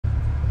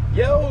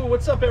Yo,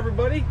 what's up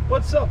everybody?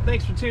 What's up?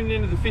 Thanks for tuning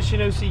into the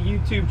Fishing OC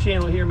YouTube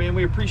channel here, man.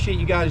 We appreciate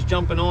you guys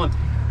jumping on.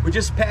 We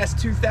just passed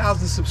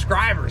 2,000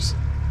 subscribers.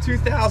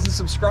 2,000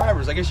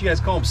 subscribers. I guess you guys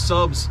call them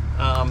subs.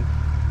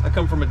 I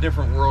come from a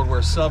different world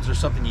where subs are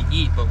something you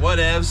eat, but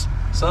whatevs.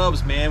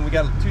 Subs, man. We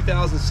got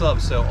 2,000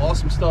 subs, so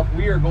awesome stuff.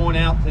 We are going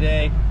out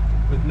today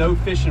with no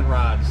fishing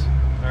rods,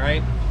 all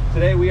right?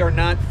 Today we are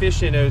not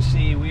fishing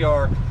OC, we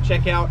are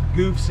check out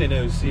goofs in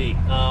OC.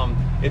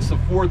 It's the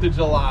 4th of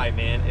July,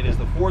 man. It is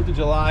the 4th of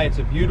July, it's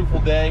a beautiful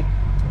day.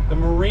 The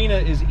marina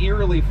is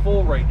eerily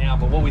full right now,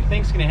 but what we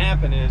think is gonna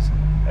happen is,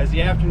 as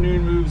the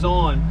afternoon moves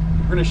on,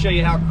 we're gonna show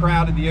you how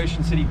crowded the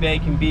Ocean City Bay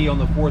can be on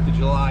the 4th of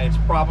July. It's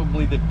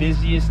probably the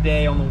busiest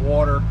day on the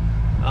water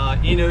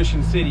in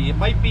Ocean City. It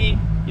might be,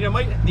 you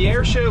know, the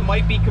air show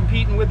might be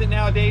competing with it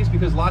nowadays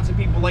because lots of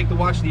people like to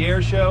watch the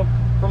air show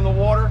from the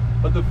water,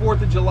 but the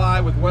 4th of July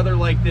with weather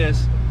like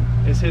this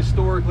is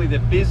historically the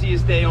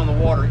busiest day on the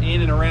water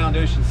in and around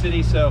Ocean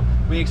City, so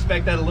we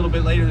expect that a little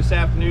bit later this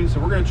afternoon. So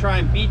we're going to try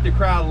and beat the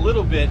crowd a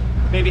little bit,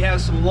 maybe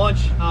have some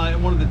lunch at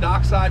one of the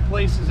dockside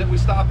places that we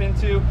stop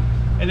into,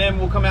 and then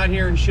we'll come out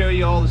here and show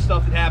you all the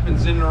stuff that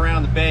happens in and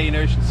around the bay in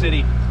Ocean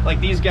City, like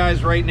these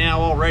guys right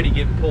now already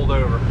getting pulled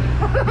over.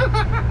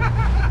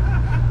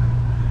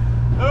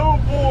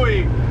 Oh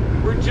boy,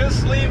 we're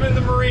just leaving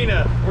the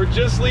marina. We're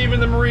just leaving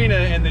the marina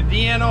and the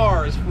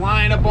DNR is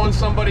flying up on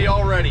somebody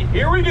already.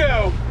 Here we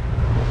go.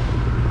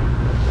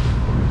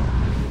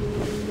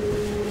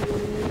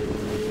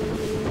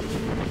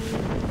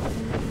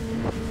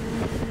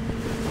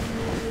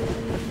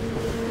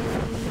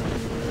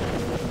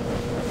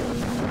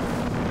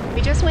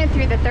 We just went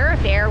through the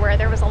thoroughfare where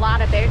there was a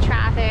lot of boat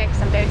traffic,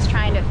 some boats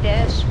trying to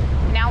fish.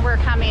 Now we're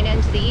coming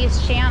into the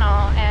East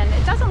Channel and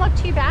it doesn't look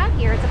too bad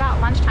here. It's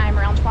about lunchtime,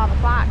 around 12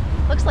 o'clock.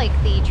 Looks like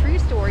the true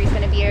story is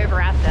going to be over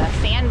at the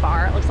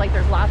sandbar. It looks like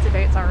there's lots of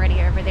boats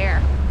already over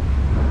there.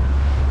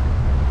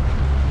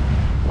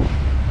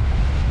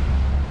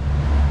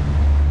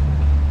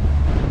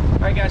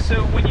 All right guys,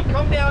 so when you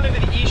come down into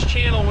the East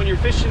Channel, when you're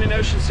fishing in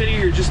Ocean City, or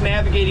you're just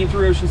navigating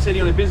through Ocean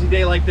City on a busy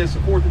day like this, the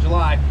 4th of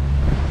July,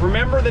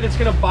 remember that it's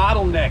going to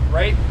bottleneck,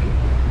 right?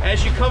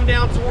 As you come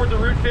down toward the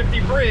Route 50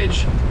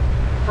 bridge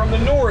from the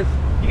north,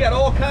 you got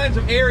all kinds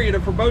of area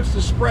for boats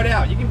to spread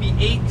out. You can be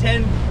 8,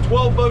 10,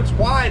 12 boats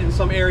wide in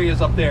some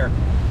areas up there.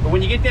 But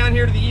when you get down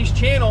here to the East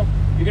Channel,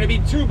 you're going to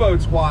be 2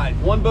 boats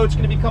wide. One boat's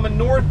going to be coming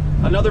north,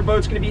 another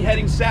boat's going to be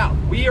heading south.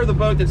 We are the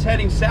boat that's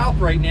heading south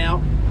right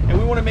now, and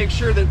we want to make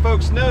sure that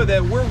folks know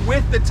that we're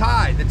with the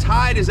tide. The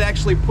tide is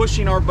actually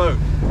pushing our boat.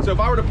 So if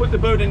I were to put the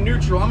boat in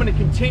neutral, I'm going to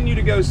continue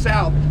to go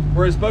south,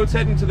 whereas boats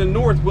heading to the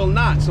north will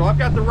not. So I've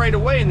got the right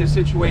of way in this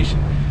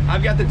situation.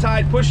 I've got the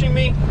tide pushing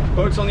me,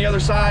 boats on the other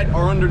side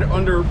are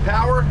under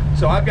power,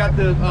 so I've got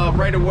the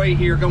right of way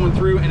here going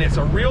through, and it's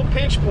a real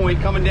pinch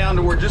point coming down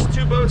to where just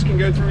 2 boats can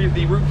go through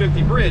the Route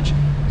 50 bridge.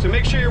 So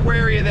make sure you're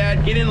wary of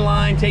that, get in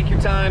line, take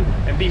your time,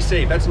 and be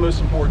safe. That's the most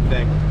important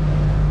thing.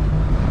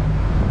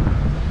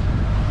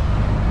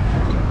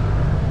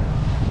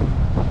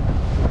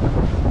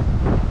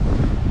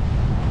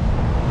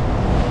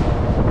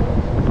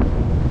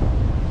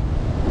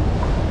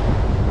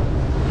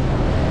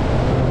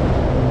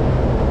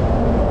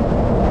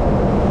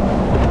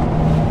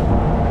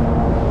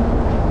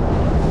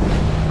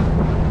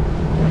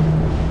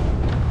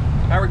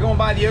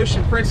 By the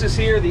Ocean Princess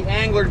here, the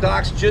angler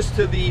docks just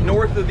to the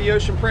north of the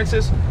Ocean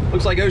Princess.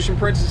 Looks like Ocean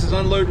Princess is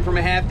unloading from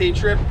a half-day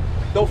trip.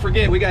 Don't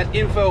forget, we got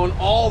info on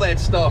all that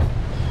stuff.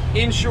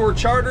 Inshore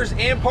charters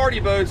and party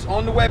boats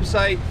on the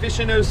website,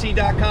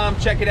 fishingoc.com.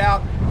 Check it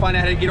out, find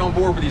out how to get on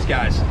board with these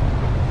guys.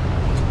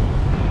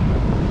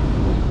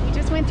 We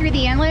just went through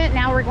the inlet.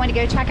 Now we're going to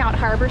go check out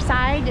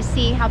Harborside to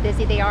see how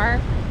busy they are.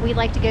 We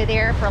like to go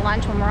there for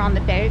lunch when we're on the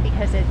boat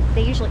because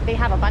they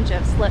have a bunch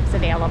of slips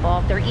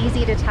available. They're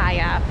easy to tie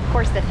up. Of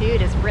course, the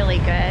food is really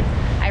good.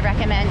 I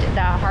recommend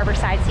the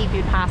Harborside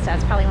seafood pasta.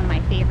 It's probably one of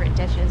my favorite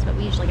dishes, but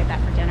we usually get that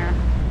for dinner.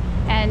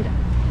 And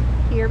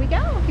here we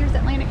go. Here's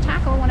Atlantic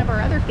Tackle, one of our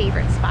other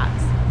favorite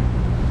spots.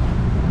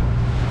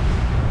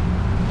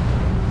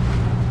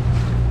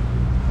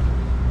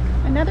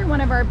 Another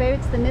one of our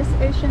boats, the Miss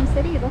Ocean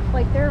City, looks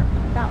like they're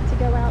about to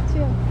go out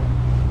too.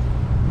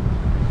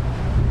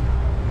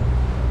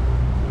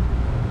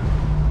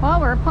 Well,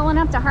 we're pulling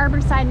up to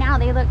Harborside now.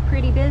 They look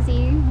pretty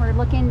busy. We're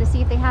looking to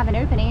see if they have an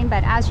opening,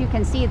 but as you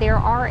can see, there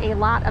are a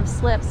lot of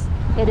slips.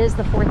 It is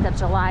the 4th of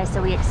July,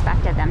 so we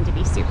expected them to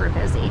be super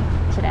busy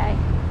today.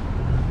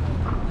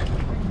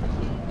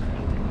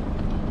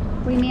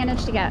 We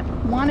managed to get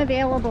one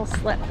available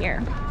slip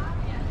here.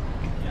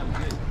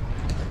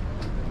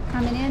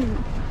 Coming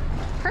in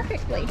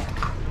perfectly.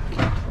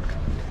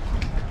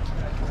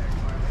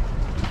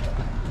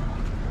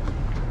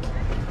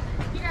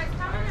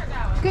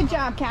 Good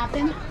job,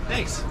 Captain.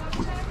 Thanks.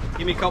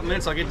 Give me a couple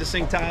minutes, I'll get this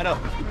thing tied up.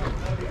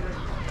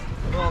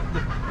 Well,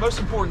 the most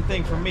important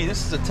thing for me,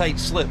 this is a tight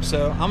slip,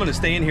 so I'm gonna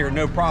stay in here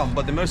no problem,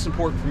 but the most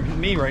important for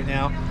me right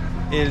now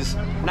is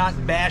not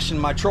bashing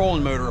my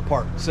trolling motor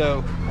apart.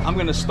 So I'm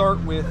gonna start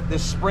with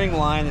this spring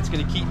line that's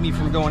gonna keep me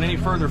from going any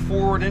further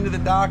forward into the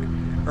dock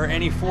or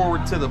any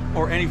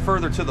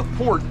further to the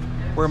port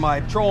where my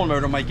trolling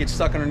motor might get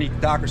stuck underneath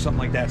the dock or something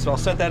like that. So I'll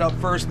set that up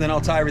first, and then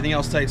I'll tie everything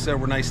else tight so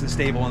we're nice and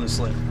stable on the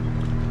slip.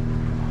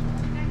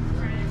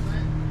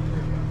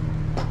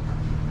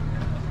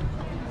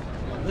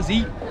 Let's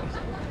eat.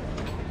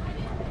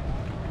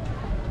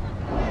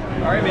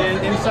 All right,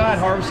 man, inside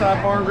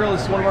Harborside Bar and Grill.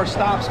 This is one of our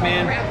stops,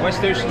 man.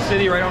 West Ocean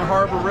City, right on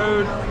Harbor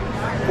Road.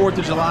 4th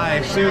of July, I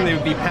assume they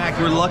would be packed.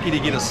 We're lucky to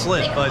get a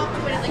slip, but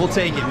we'll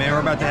take it, man. We're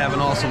about to have an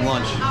awesome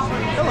lunch.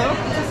 Hello.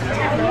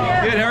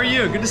 Good, how are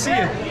you? Good to see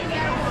you.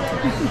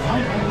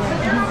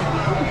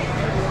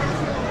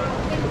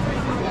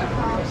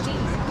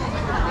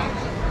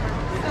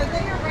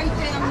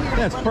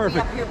 That's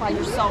perfect.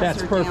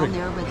 That's perfect.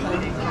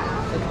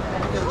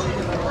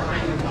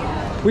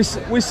 We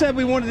said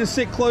we wanted to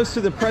sit close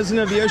to the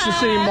president of the Ocean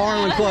City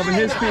Marlin Club and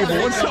his people.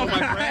 What's up, my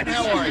friend?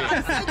 How are you?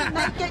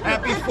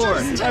 Happy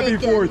 4th. Happy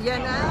 4th.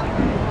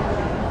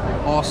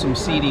 Awesome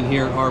seating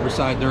here at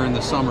Harborside during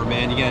the summer,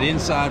 man. You got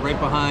inside right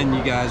behind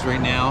you guys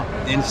right now.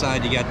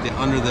 Inside you got the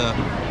under the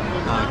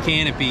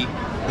canopy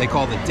they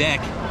call the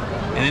deck,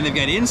 and then they've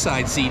got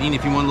inside seating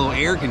if you want a little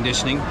air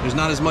conditioning. There's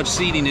not as much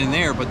seating in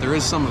there, but there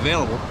is some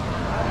available.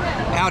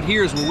 Out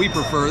here is what we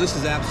prefer. This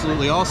is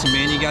absolutely awesome,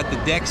 man. You got the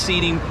deck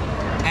seating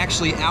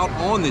actually out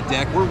on the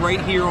deck. We're right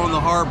here on the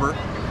harbor.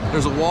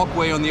 There's a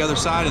walkway on the other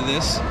side of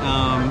this.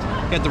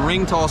 Got the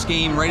ring toss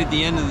game right at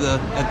the end of the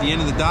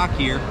dock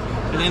here,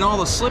 and then all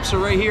the slips are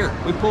right here.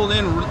 We pulled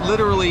in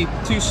literally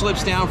 2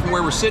 slips down from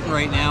where we're sitting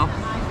right now,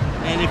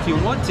 and if you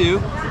want to,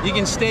 you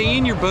can stay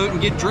in your boat and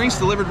get drinks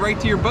delivered right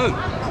to your boat.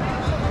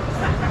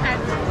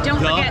 Don't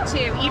forget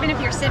too, even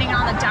if you're sitting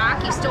on the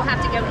dock, you still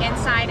have to go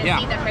inside and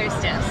see the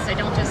hostess, so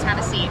don't just have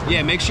a seat.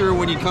 Yeah, make sure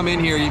when you come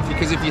in here,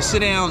 because if you sit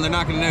down, they're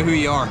not going to know who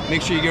you are.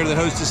 Make sure you go to the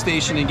hostess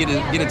station and get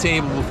a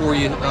table before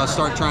you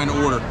start trying to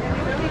order.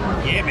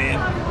 Yeah, man.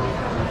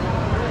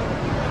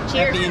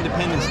 Cheers. Happy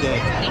Independence Day.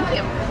 Thank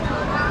you.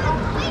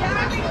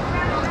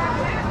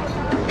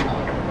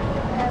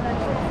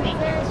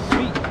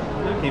 Sweet.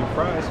 Came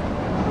fries.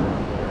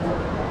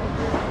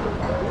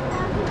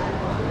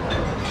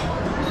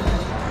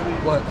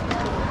 What?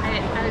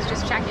 I was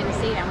just checking to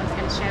see. I was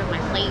going to show my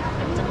plate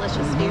of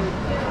delicious food.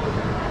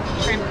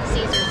 Shrimp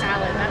Caesar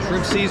salad.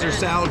 Shrimp Caesar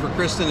salad for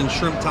Kristen and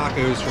shrimp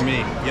tacos for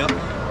me. Yep.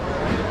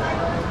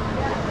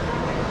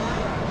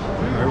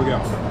 There we go.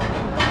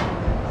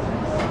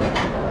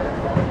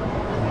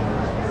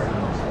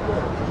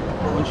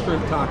 One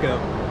shrimp taco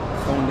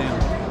going down.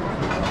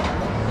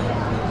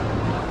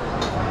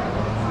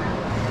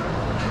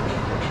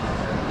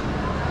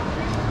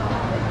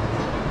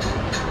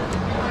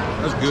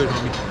 That's good,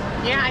 homie.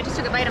 Yeah, I just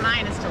took a bite of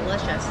mine. It's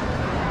delicious.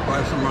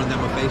 I'll have some running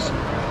down my face.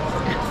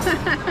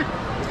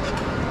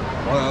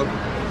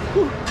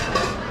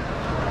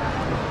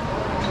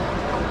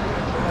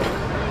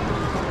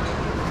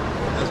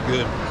 That's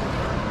good.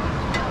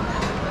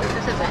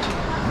 This is a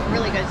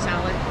really good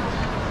salad.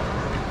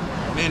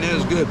 Man, that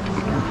is good.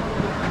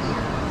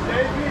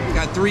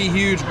 Got 3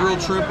 huge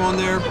grilled shrimp on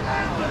there.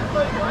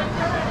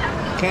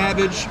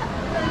 Cabbage,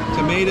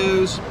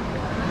 tomatoes,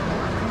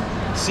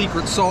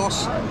 secret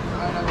sauce.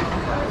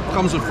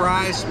 Comes with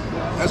fries.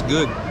 That's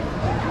good.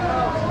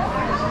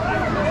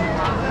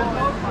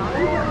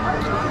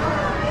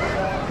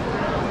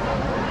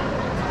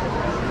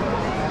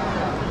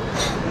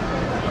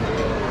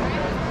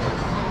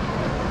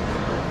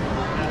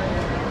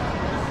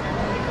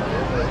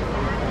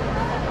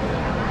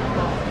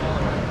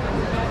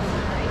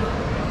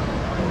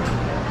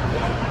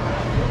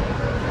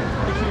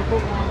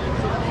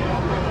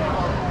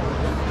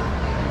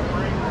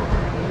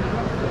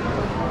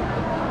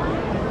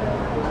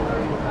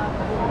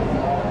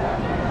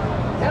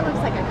 That looks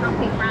like a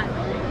company front.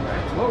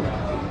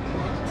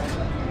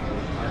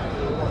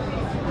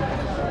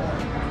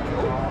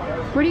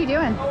 What are you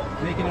doing?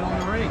 Making it on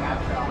the ring.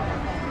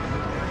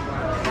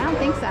 I don't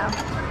think so.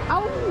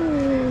 Oh!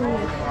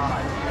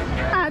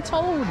 I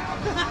told.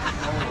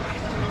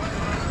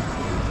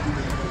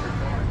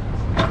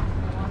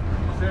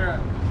 Sarah.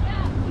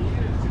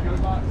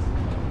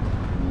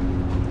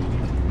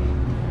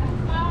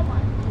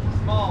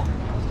 Small.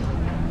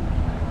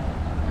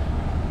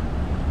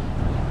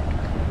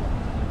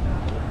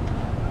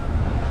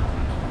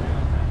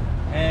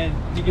 And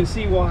you can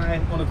see why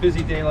on a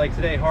busy day like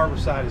today,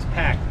 Harborside is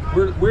packed.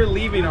 We're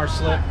leaving our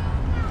slip,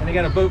 and they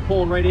got a boat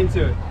pulling right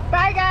into it.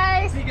 Bye,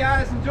 guys. See you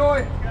guys.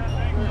 Enjoy.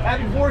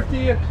 Happy 4th to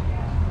you.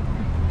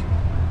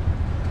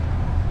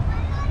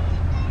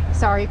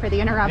 Sorry for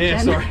the interruption.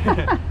 Yeah, sorry.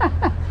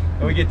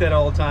 And we get that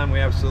all the time. We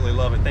absolutely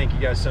love it. Thank you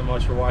guys so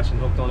much for watching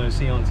Hooked on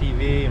OC on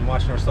TV and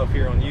watching our stuff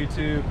here on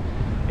YouTube.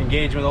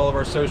 Engaging with all of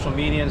our social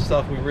media and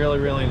stuff. We really,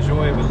 really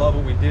enjoy it. We love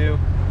what we do.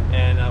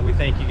 And we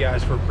thank you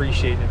guys for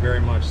appreciating it very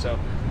much. So,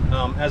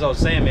 as I was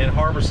saying, man,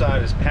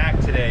 Harborside is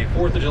packed today.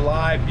 4th of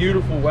July,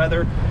 beautiful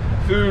weather.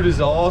 Food is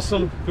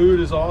awesome.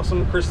 Food is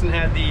awesome. Kristen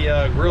had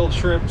the grilled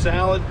shrimp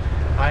salad.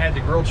 I had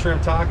the grilled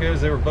shrimp tacos.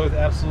 They were both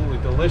absolutely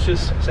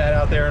delicious. Sat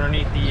out there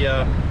underneath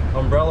the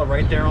umbrella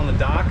right there on the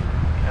dock.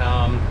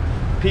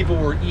 people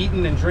were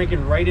eating and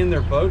drinking right in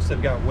their boats.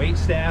 They've got wait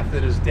staff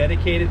that is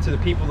dedicated to the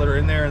people that are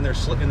in there in their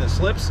in the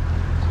slips.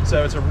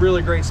 So it's a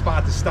really great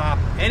spot to stop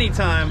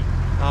anytime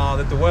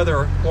that the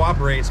weather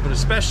cooperates, but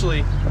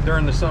especially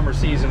during the summer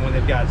season when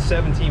they've got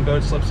 17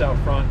 boat slips out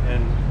front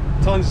and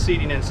tons of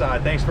seating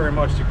inside. Thanks very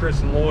much to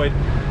Chris and Lloyd,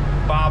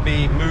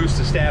 Bobby, Moose,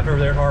 the staff over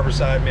there at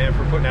Harborside, man,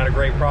 for putting out a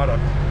great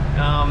product.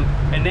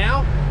 And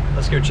now,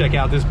 let's go check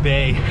out this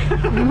bay.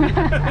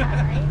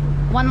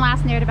 One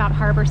last note about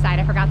Harborside,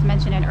 I forgot to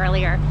mention it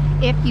earlier.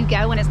 If you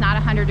go when it's not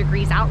 100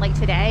 degrees out like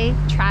today,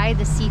 try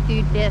the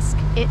seafood bisque.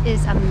 It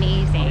is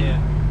amazing. Oh,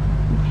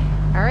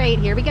 yeah. All right,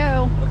 here we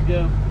go. Let's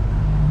go.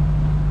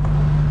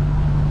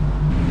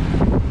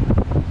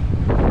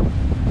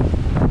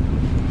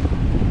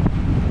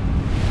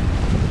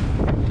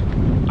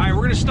 All right,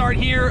 we're gonna start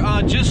here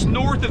just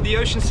north of the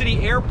Ocean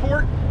City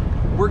Airport.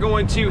 We're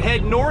going to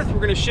head north. We're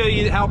going to show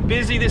you how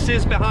busy this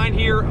is behind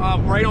here,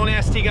 right on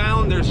Aztec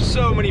Island. There's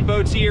so many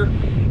boats here.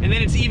 And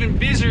then it's even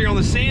busier on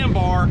the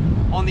sandbar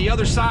on the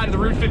other side of the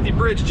Route 50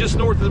 bridge, just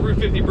north of the Route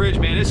 50 bridge,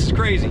 man. This is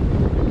crazy.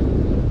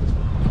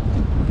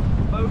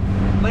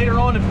 Later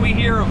on, if we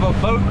hear of a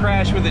boat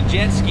crash with a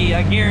jet ski,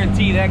 I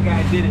guarantee that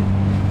guy did it.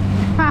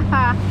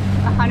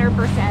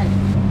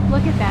 100%.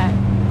 Look at that.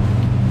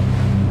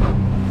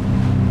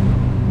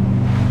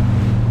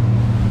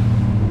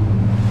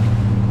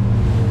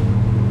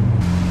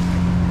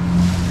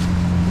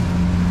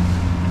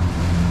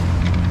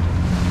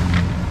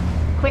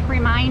 Quick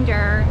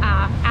reminder,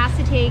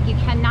 Aztec, you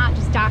cannot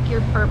just dock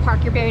your or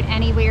park your boat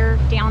anywhere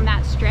down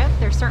that strip.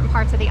 There's certain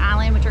parts of the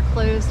island which are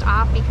closed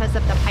off because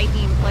of the pipe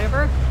being float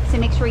over, so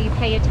make sure you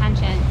pay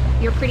attention.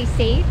 You're pretty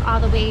safe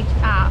all the way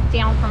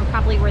down from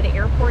probably where the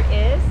airport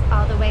is,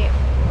 all the way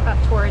up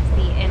towards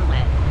the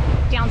inlet.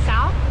 Down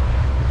south,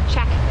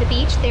 check the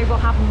beach. They will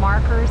have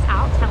markers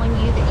out telling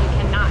you that you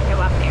cannot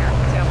go up there,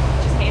 so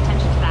just pay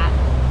attention to that.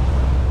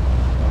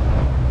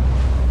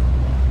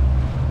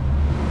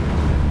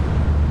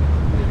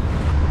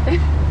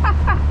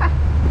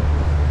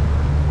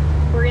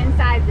 We're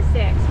inside the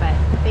 6, but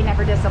they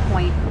never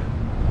disappoint.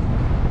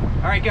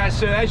 All right, guys,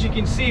 so as you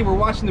can see, we're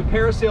watching the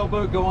parasail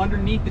boat go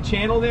underneath the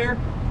channel there.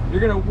 We're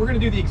gonna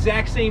do the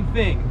exact same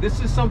thing. This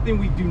is something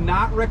we do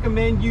not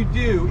recommend you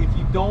do if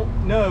you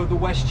don't know the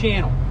West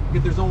Channel,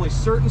 because there's only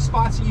certain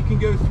spots that you can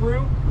go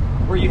through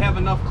where you have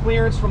enough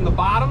clearance from the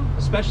bottom,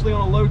 especially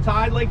on a low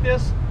tide like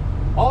this.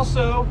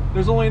 Also,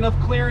 there's only enough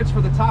clearance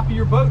for the top of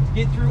your boat to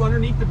get through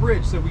underneath the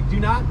bridge, so we do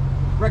not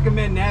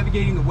recommend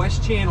navigating the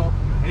West Channel.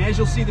 And as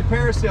you'll see the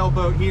parasail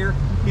boat here,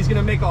 he's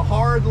gonna make a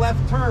hard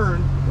left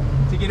turn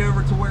to get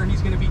over to where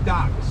he's gonna be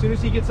docked. As soon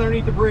as he gets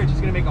underneath the bridge, he's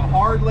gonna make a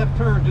hard left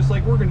turn, just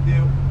like we're gonna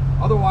do.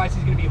 Otherwise,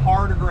 he's gonna be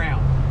hard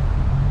aground.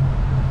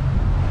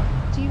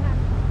 Do you have?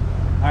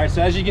 All right,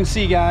 so as you can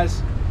see,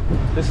 guys,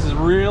 this is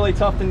really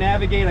tough to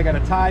navigate. I got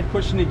a tide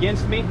pushing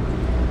against me.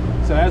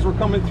 So as we're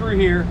coming through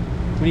here,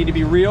 we need to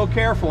be real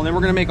careful, and then we're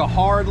gonna make a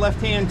hard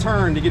left-hand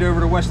turn to get over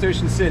to West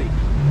Ocean City.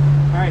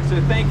 All right, so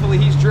thankfully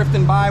he's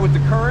drifting by with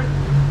the current.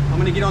 I'm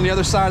gonna get on the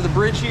other side of the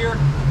bridge here.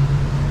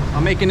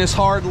 I'm making this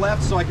hard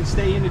left so I can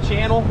stay in the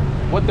channel,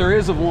 what there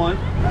is of one.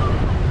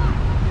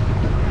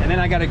 And then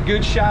I got a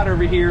good shot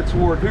over here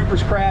toward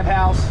Hooper's Crab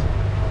House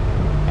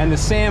and the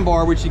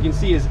sandbar, which you can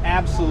see is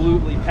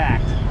absolutely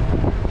packed.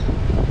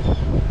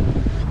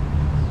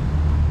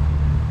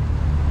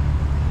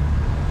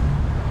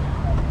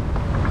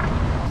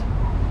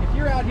 If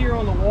you're out here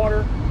on the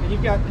water and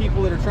you've got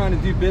people that are trying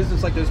to do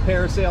business like those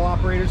parasail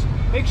operators,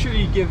 make sure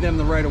you give them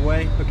the right of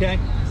way, okay?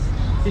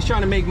 He's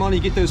trying to make money,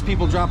 get those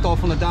people dropped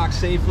off on the dock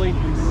safely,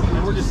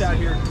 and we're just out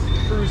here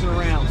cruising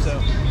around. So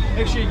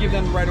make sure you give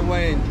them the right of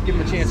way and give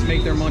them a chance to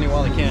make their money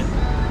while they can.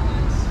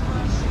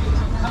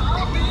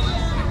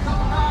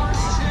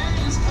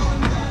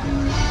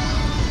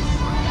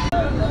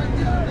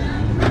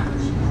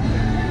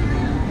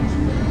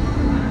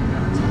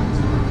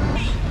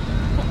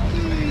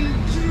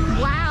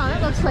 Wow,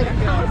 that looks like a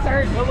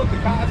concert. Oh, look,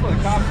 that's why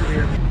the cops are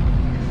here.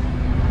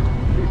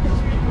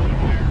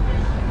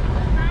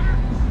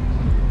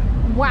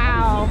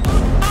 Wow.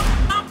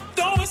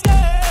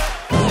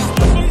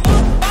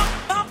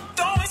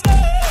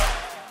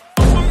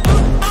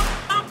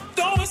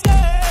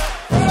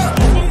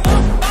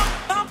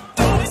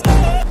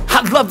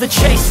 I love the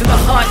chase and the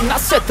hunt, and I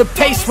set the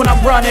pace when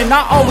I'm running.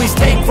 I always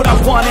take what I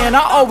want and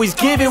I always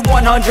give it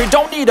 100.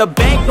 Don't need a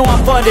bank, no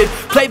I'm funded.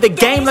 Play the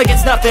game like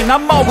it's nothing.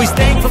 I'm always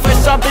thankful for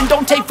something.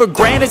 Don't take for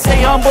granted,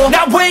 stay humble.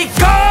 Now wake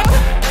up!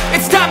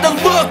 It's time to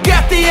look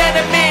at the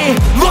enemy.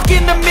 Look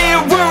in the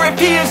mirror if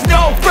he is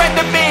no friend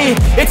to me.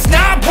 It's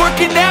not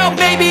working out,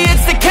 maybe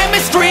it's the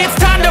chemistry. It's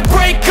time to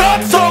break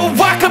up so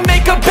I can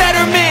make a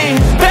better me.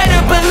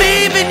 Better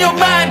believe in your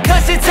mind,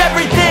 cause it's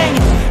everything.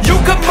 You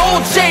can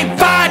mold, shape,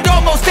 find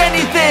almost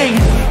anything.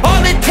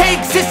 All it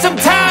takes is some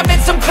time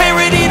and some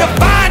clarity to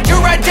find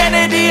your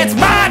identity. It's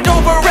mind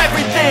over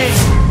everything.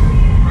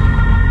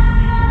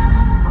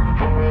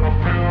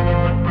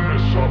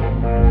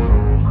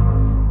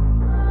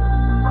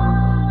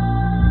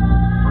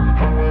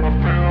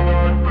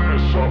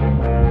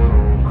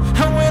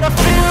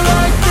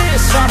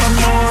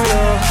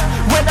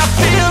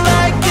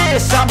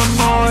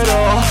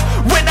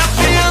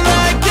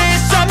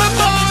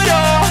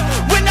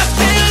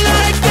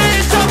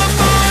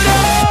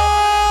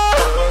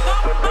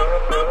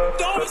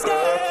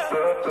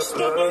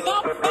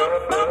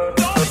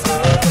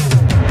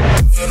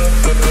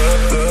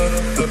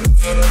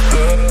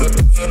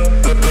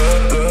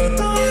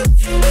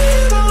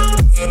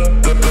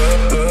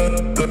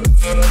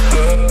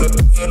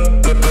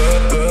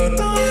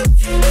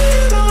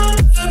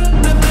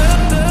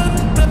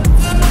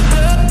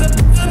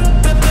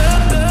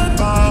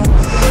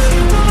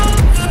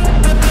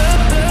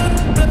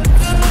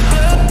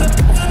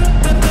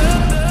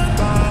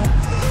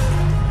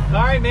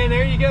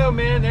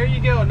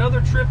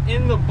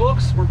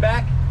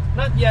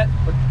 Not yet,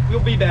 but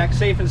we'll be back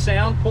safe and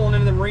sound, pulling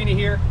into the marina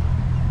here.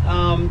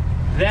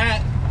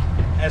 That,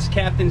 as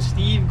Captain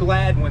Steve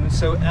Gladwin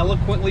so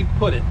eloquently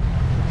put it,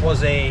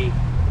 was a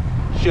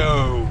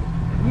show.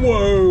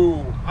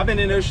 Whoa! I've been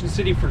in Ocean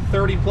City for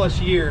 30 plus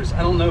years.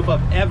 I don't know if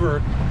I've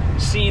ever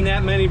seen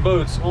that many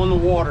boats on the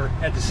water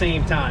at the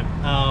same time.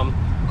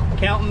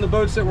 Counting the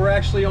boats that were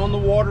actually on the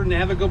water,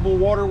 navigable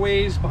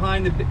waterways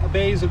behind the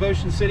bays of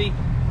Ocean City,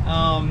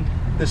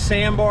 the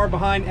sandbar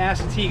behind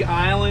Assateague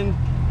Island,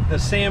 the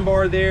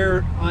sandbar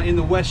there in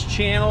the West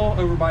Channel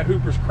over by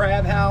Hooper's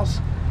Crab House,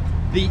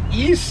 the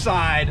east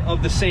side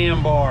of the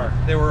sandbar,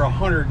 there were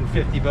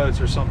 150 boats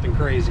or something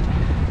crazy.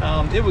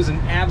 It was an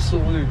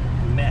absolute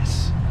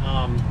mess.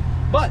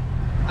 But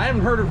I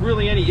haven't heard of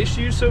really any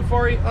issues so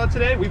far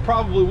today. We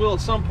probably will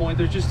at some point.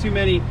 There's just too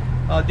many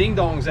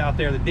ding-dongs out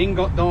there. The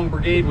ding-dong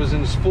brigade was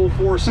in full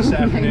force this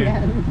afternoon.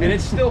 And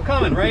it's still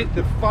coming, right?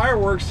 The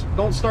fireworks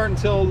don't start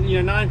until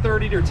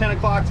 9:30 or 10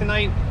 o'clock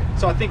tonight.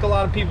 So I think a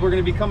lot of people are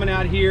going to be coming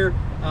out here.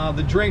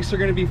 The drinks are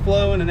going to be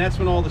flowing, and that's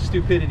when all the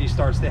stupidity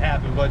starts to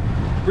happen. But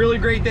really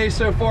great day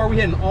so far. We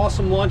had an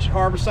awesome lunch at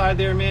Harborside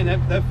there, man.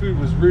 That food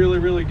was really,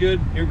 really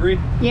good. You agree?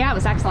 Yeah, it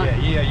was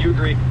excellent. Yeah, you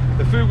agree.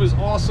 The food was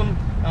awesome.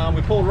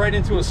 We pulled right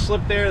into a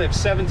slip there. They have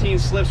 17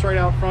 slips right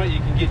out front. You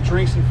can get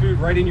drinks and food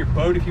right in your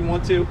boat if you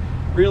want to.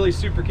 Really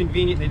super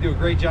convenient. They do a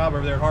great job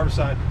over there at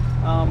Harborside.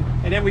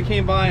 And then we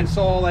came by and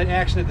saw all that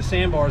action at the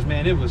sandbars,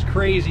 man. It was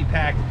crazy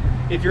packed.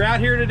 If you're out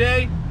here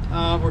today,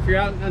 or if you're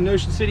out in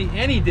Ocean City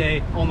any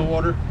day on the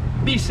water,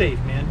 be safe,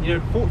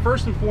 man.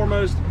 First and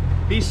foremost,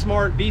 be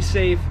smart, be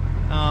safe.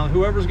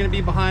 Whoever's going to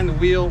be behind the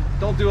wheel,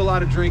 don't do a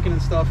lot of drinking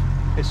and stuff.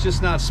 It's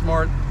just not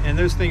smart, and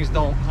those things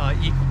don't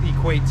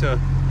equate to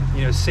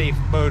safe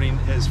boating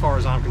as far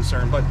as I'm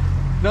concerned. But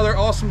another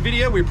awesome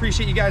video. We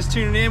appreciate you guys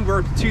tuning in. We're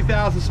up to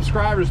 2,000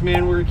 subscribers,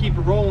 man. We're gonna keep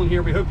it rolling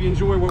here. We hope you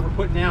enjoy what we're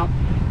putting out.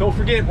 Don't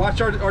forget,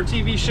 watch our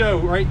TV show,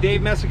 right?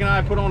 Dave Messick and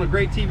I put on a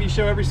great TV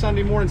show every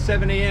Sunday morning,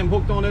 7 a.m.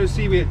 Hooked on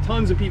OC. We had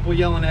tons of people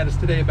yelling at us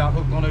today about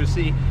Hooked on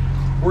OC.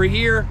 We're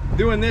here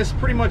doing this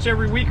pretty much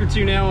every week or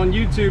two now on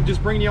YouTube,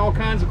 just bringing you all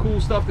kinds of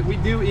cool stuff that we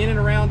do in and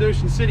around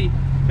Ocean City.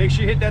 Make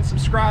sure you hit that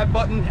subscribe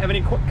button. Have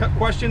any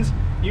questions?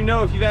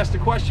 If you've asked a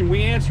question,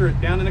 we answer it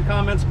down in the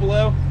comments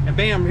below. And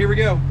bam, here we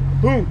go.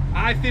 Boom.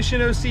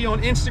 iFishingOC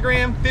on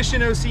Instagram,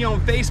 FishingOC on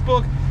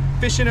Facebook,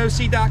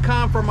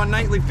 fishingoc.com for my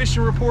nightly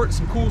fishing report.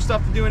 Some cool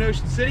stuff to do in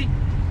Ocean City.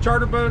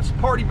 Charter boats,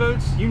 party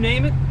boats, you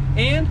name it.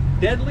 And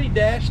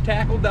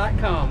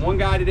deadly-tackle.com. One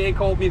guy today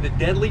called me the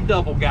Deadly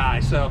Double Guy,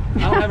 so I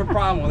don't have a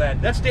problem with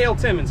that. That's Dale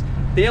Timmons.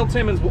 Dale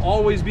Timmons will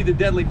always be the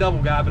Deadly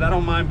Double Guy, but I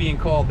don't mind being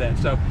called that.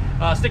 So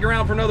stick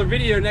around for another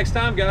video next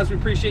time, guys. We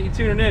appreciate you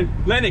tuning in.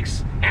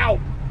 Lennox, out.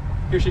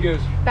 Here she goes.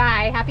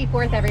 Bye. Happy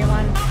 4th,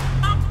 everyone.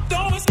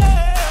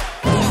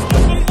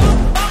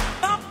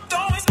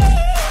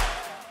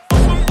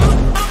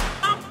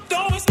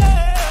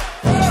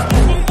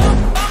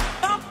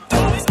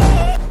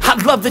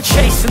 I love the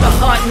chase and the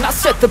hunt, and I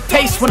set the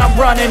pace when I'm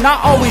running. I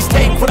always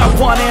take what I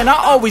want and I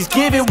always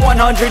give it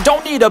 100.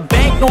 Don't need a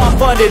bank, no I'm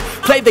funded.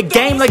 Play the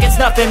game like it's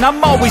nothing.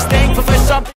 I'm always thankful for something.